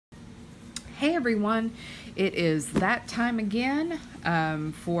Hey everyone, it is that time again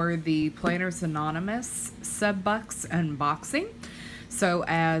for the Planners Anonymous Sub-Bucks unboxing. So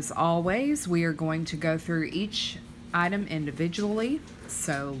as always, we are going to go through each item individually.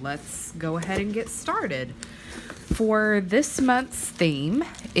 So let's go ahead and get started. For this month's theme,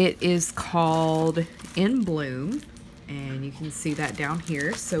 it is called In Bloom, and you can see that down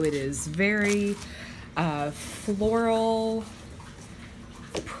here. So it is very floral,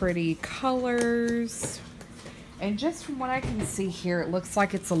 pretty colors, and just from what I can see here, it looks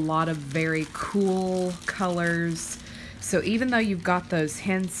like it's a lot of very cool colors. So even though you've got those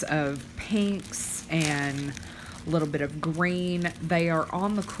hints of pinks and a little bit of green, they are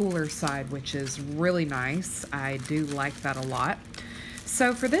on the cooler side, which is really nice. I do like that a lot.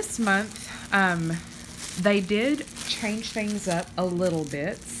 So for this month, they did change things up a little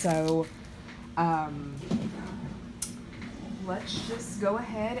bit. So let's just go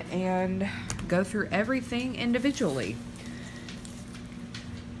ahead and go through everything individually.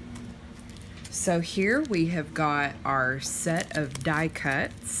 So here we have got our set of die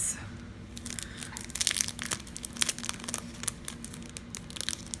cuts.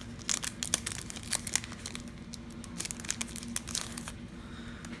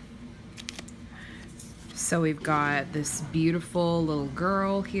 So we've got this beautiful little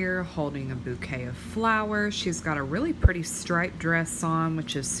girl here holding a bouquet of flowers. She's got a really pretty striped dress on,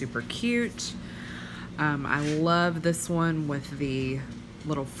 which is super cute. I love this one with the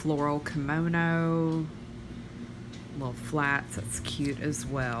little floral kimono, little flats. That's cute as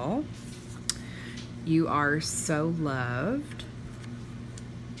well. You Are So Loved.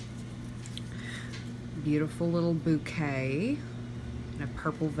 Beautiful little bouquet in a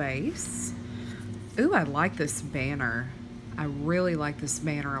purple vase. Ooh, I like this banner. I really like this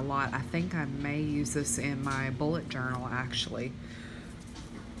banner a lot. I think I may use this in my bullet journal, actually.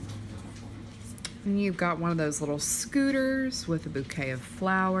 And you've got one of those little scooters with a bouquet of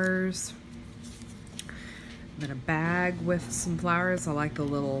flowers. And then a bag with some flowers. I like the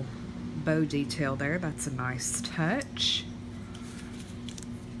little bow detail there. That's a nice touch.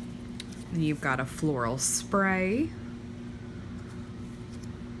 And you've got a floral spray.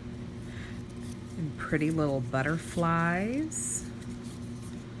 And pretty little butterflies.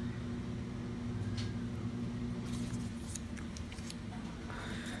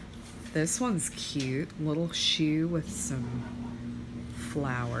 This one's cute. Little shoe with some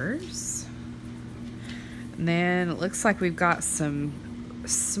flowers. And then it looks like we've got some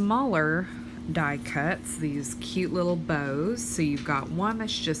smaller die cuts, these cute little bows. So you've got one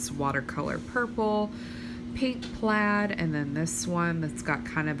that's just watercolor purple, pink plaid, and then this one that's got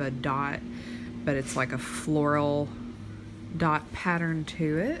kind of a dot, but it's like a floral dot pattern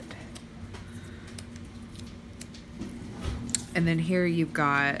to it. And then here you've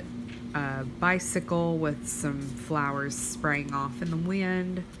got a bicycle with some flowers spraying off in the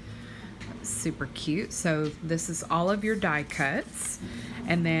wind. Super cute. So this is all of your die cuts.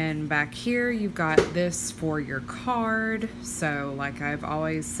 And then back here you've got this for your card. So like I've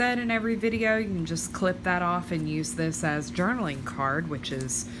always said in every video, you can just clip that off and use this as journaling card, which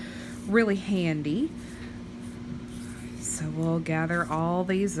is really handy. So we'll gather all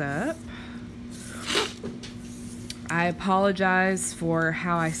these up. I apologize for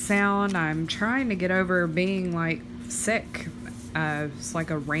how I sound. I'm trying to get over being like sick. It's like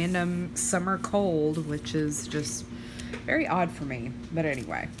a random summer cold, which is just very odd for me. But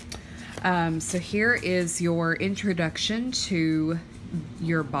anyway, so here is your introduction to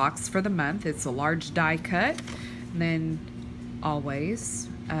your box for the month. It's a large die cut, and then always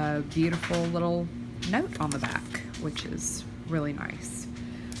a beautiful little note on the back, which is really nice.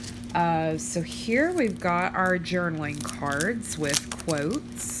 So here we've got our journaling cards with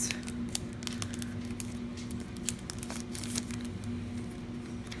quotes.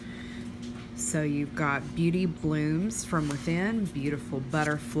 So you've got Beauty Blooms from Within, Beautiful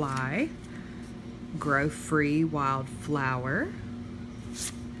Butterfly, Grow Free Wildflower,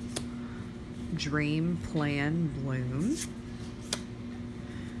 Dream Plan Bloom,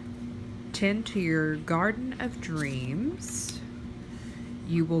 Tend to Your Garden of Dreams,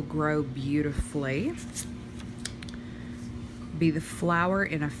 You Will Grow Beautifully, Be the Flower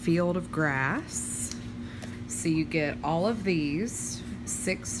in a Field of Grass. So you get all of these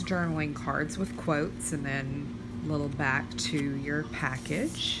 6 journaling cards with quotes, and then a little back to your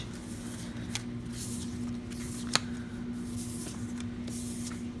package.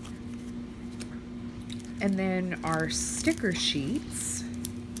 And then our sticker sheets.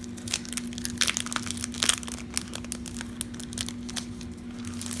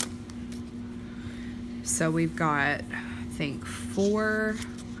 So we've got, I think, 4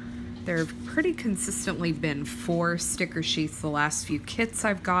 There have pretty consistently been 4 sticker sheets the last few kits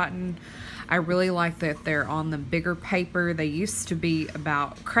I've gotten. I really like that they're on the bigger paper. They used to be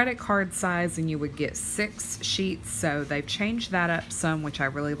about credit card size and you would get 6 sheets, so they've changed that up some, which I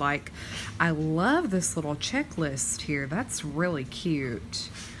really like. I love this little checklist here. That's really cute.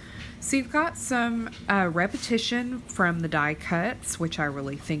 So you've got some repetition from the die cuts, which I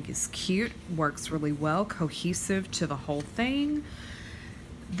really think is cute. Works really well, cohesive to the whole thing.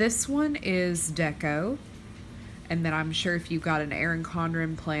 This one is deco. And then I'm sure if you've got an Erin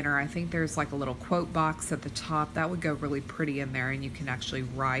Condren planner, I think there's like a little quote box at the top. That would go really pretty in there, and you can actually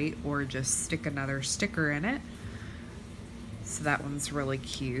write or just stick another sticker in it. So that one's really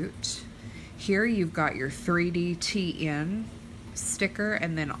cute. Here you've got your 3D TN sticker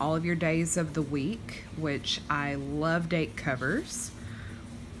and then all of your days of the week, which I love date covers.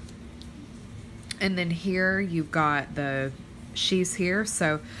 And then here you've got the she's here.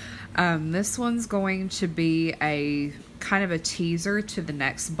 So this one's going to be a kind of a teaser to the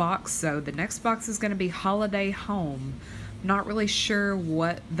next box. So the next box is going to be Holiday Home. Not really sure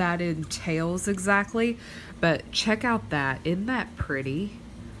what that entails exactly, but check out that. Isn't that pretty?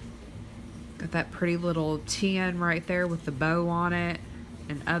 Got that pretty little TN right there with the bow on it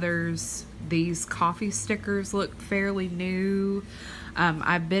and others. These coffee stickers look fairly new.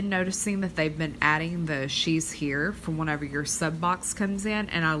 I've been noticing that they've been adding the she's here from whenever your sub box comes in,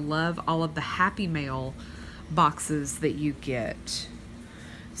 and I love all of the Happy Mail boxes that you get.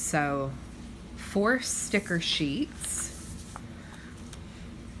 So 4 sticker sheets.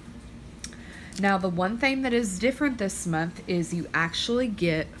 Now the one thing that is different this month is you actually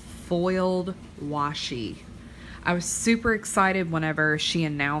get foiled washi. I was super excited whenever she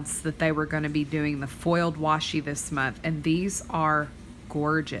announced that they were going to be doing the foiled washi this month, and these are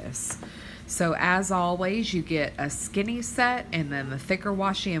gorgeous. So as always, you get a skinny set and then the thicker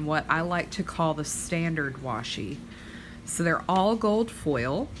washi and what I like to call the standard washi. So they're all gold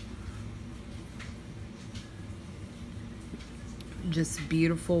foil. Just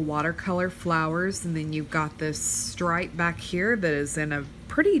beautiful watercolor flowers, and then you've got this stripe back here that is in a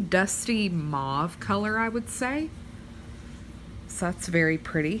pretty dusty mauve color, I would say. So that's very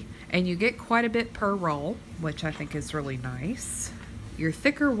pretty, and you get quite a bit per roll, which I think is really nice. Your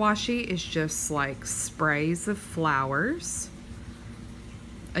thicker washi is just like sprays of flowers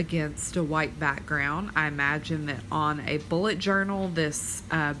against a white background. I imagine that on a bullet journal, this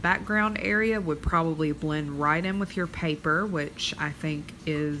background area would probably blend right in with your paper, which I think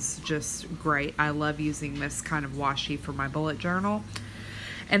is just great. I love using this kind of washi for my bullet journal.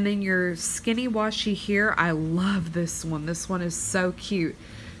 And then your skinny washi here, I love this one. This one is so cute.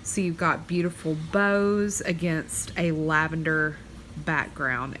 So you've got beautiful bows against a lavender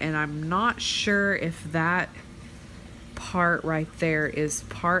background, and I'm not sure if that part right there is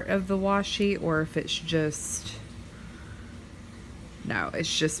part of the washi or if it's just, no,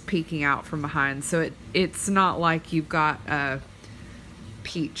 it's just peeking out from behind. So it's not like you've got a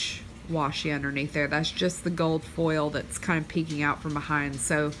peach washi underneath there. That's just the gold foil that's kind of peeking out from behind.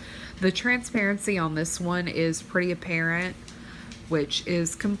 So the transparency on this one is pretty apparent, which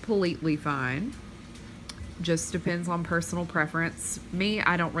is completely fine. Just depends on personal preference. Me,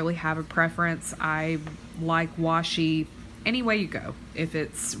 I don't really have a preference. I like washi any way you go. If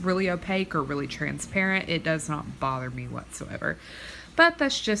it's really opaque or really transparent, it does not bother me whatsoever. But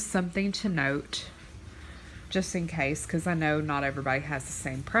that's just something to note, just in case, because I know not everybody has the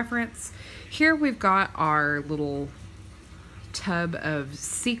same preference. Here we've got our little tub of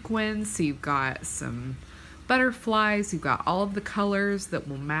sequins. So you've got some butterflies, you've got all of the colors that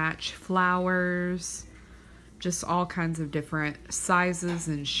will match flowers, just all kinds of different sizes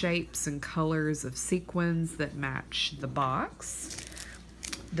and shapes and colors of sequins that match the box.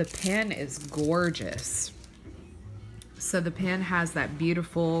 The pen is gorgeous. So the pen has that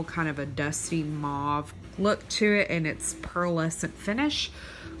beautiful kind of a dusty mauve look to it, and it's pearlescent finish,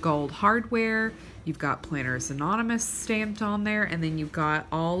 gold hardware. You've got Planners Anonymous stamped on there, and then you've got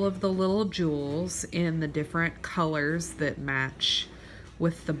all of the little jewels in the different colors that match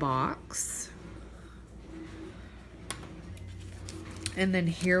with the box. And then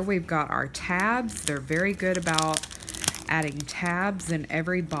here we've got our tabs. They're very good about adding tabs in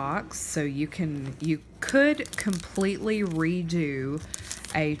every box, so you could completely redo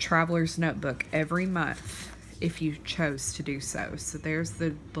a traveler's notebook every month if you chose to do so. So there's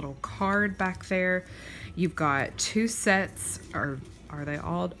the little card back there. You've got 2 sets. Are they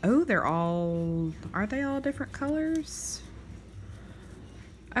all? Oh, are they all different colors?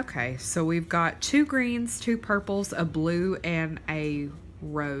 Okay, so we've got 2 greens, 2 purples, a blue, and a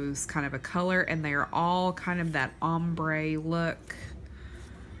rose kind of a color, and they are all kind of that ombre look.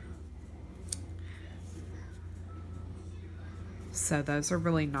 So those are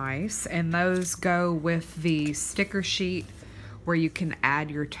really nice. And those go with the sticker sheet where you can add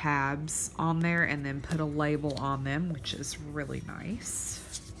your tabs on there and then put a label on them, which is really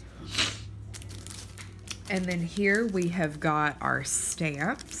nice. And then here we have got our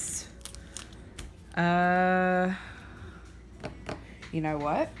stamps. You know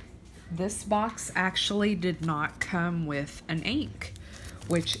what? This box actually did not come with an ink,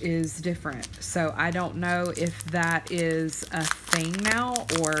 which is different. So I don't know if that is a thing now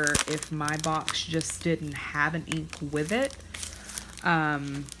or if my box just didn't have an ink with it.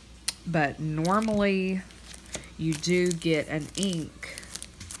 But normally you do get an ink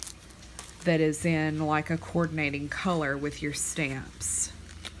that is in like a coordinating color with your stamps,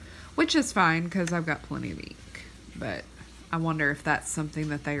 which is fine because I've got plenty of ink, but I wonder if that's something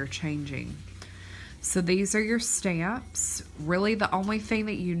that they are changing. So these are your stamps. Really the only thing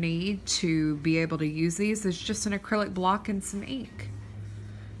that you need to be able to use these is just an acrylic block and some ink.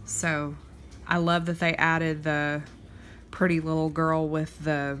 So I love that they added the pretty little girl with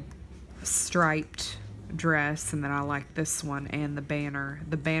the striped dress, and then I like this one and the banner.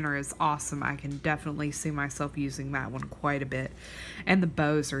 The banner is awesome. I can definitely see myself using that one quite a bit. And the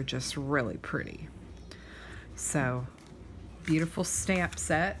bows are just really pretty. So beautiful stamp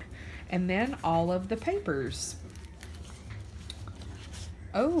set. And then all of the papers.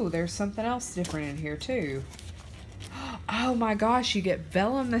 Oh, there's something else different in here too. Oh my gosh, you get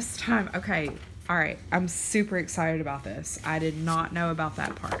vellum this time. Okay, all right, I'm super excited about this. I did not know about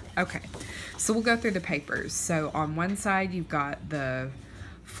that part. Okay, so we'll go through the papers. So on one side, you've got the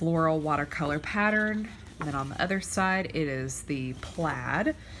floral watercolor pattern. And then on the other side, it is the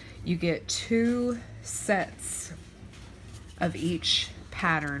plaid. You get 2 sets of each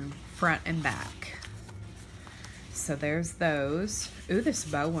pattern, front and back. So there's those. Ooh, this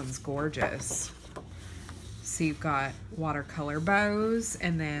bow one's gorgeous. So you've got watercolor bows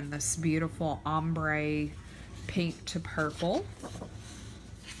and then this beautiful ombre pink to purple.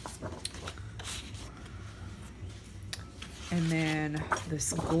 And then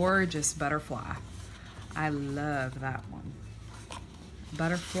this gorgeous butterfly. I love that one.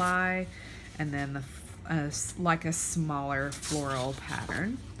 Butterfly, and then the like a smaller floral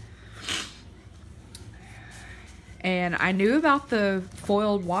pattern. And I knew about the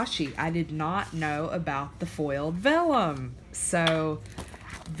foiled washi. I did not know about the foiled vellum. So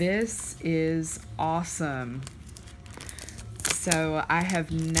this is awesome. So I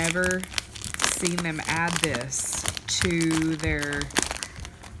have never seen them add this to their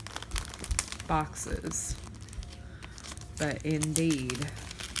boxes. But indeed,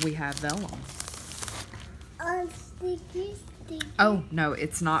 we have vellum. Oh, no,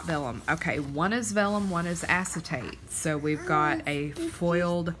 it's not vellum. Okay, one is vellum, one is acetate. So we've got a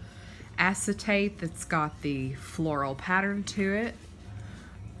foiled acetate that's got the floral pattern to it.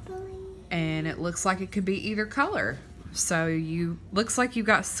 And it looks like it could be either color. So looks like you've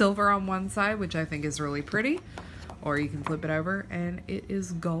got silver on one side, which I think is really pretty. Or you can flip it over and it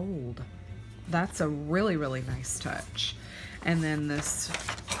is gold. That's a really, really nice touch. And then this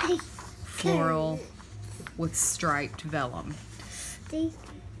floral with striped vellum.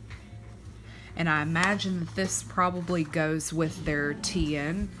 And I imagine that this probably goes with their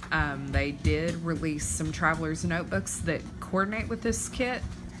TN. They did release some traveler's notebooks that coordinate with this kit.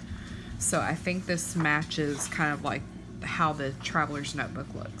 So I think this matches kind of like how the traveler's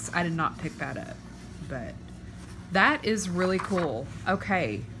notebook looks. I did not pick that up, but that is really cool.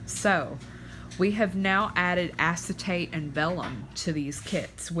 Okay, so we have now added acetate and vellum to these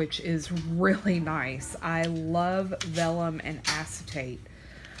kits, which is really nice. I love vellum and acetate.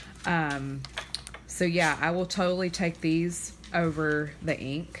 So yeah, I will totally take these over the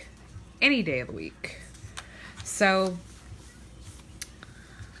ink any day of the week. So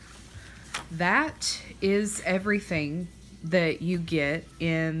that is everything that you get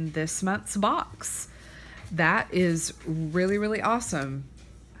in this month's box. That is really, really awesome.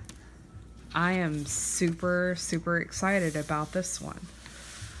 I am super, super excited about this one.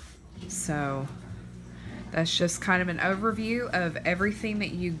 So that's just kind of an overview of everything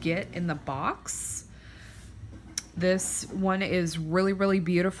that you get in the box. This one is really, really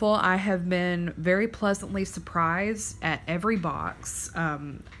beautiful. I have been very pleasantly surprised at every box.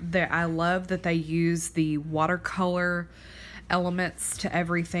 I love that they use the watercolor elements to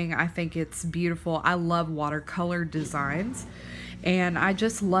everything. I think it's beautiful. I love watercolor designs. And I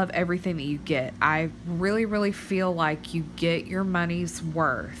just love everything that you get. I really, really feel like you get your money's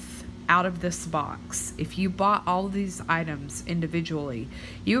worth out of this box, if you bought all of these items individually,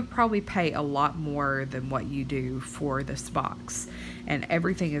 you would probably pay a lot more than what you do for this box. And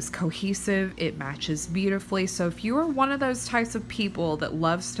everything is cohesive, it matches beautifully. So if you are one of those types of people that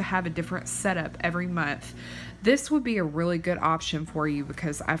loves to have a different setup every month, this would be a really good option for you,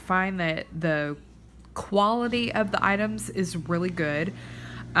 because I find that the quality of the items is really good.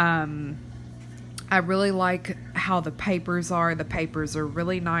 I really like how the papers are. The papers are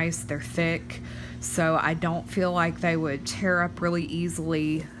really nice. They're thick, so I don't feel like they would tear up really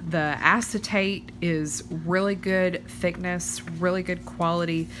easily. The acetate is really good thickness, really good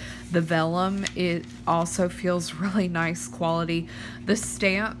quality. The vellum, it also feels really nice quality. The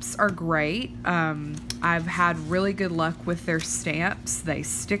stamps are great. I've had really good luck with their stamps. They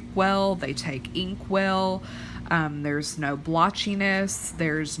stick well, they take ink well. There's no blotchiness,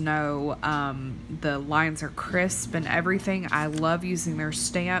 there's no, the lines are crisp and everything. I love using their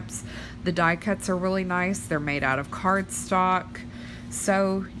stamps. The die cuts are really nice. They're made out of cardstock.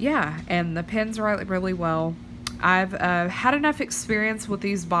 So yeah, and the pens write really well. I've had enough experience with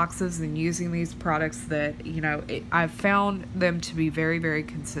these boxes and using these products that, you know, I've found them to be very, very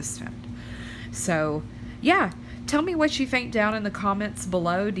consistent. So yeah. Tell me what you think down in the comments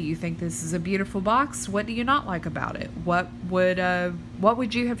below. Do you think this is a beautiful box? What do you not like about it? What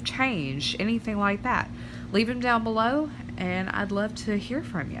would you have changed? Anything like that? Leave them down below, and I'd love to hear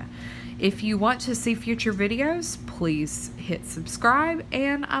from you. If you want to see future videos, please hit subscribe,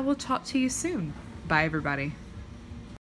 and I will talk to you soon. Bye, everybody.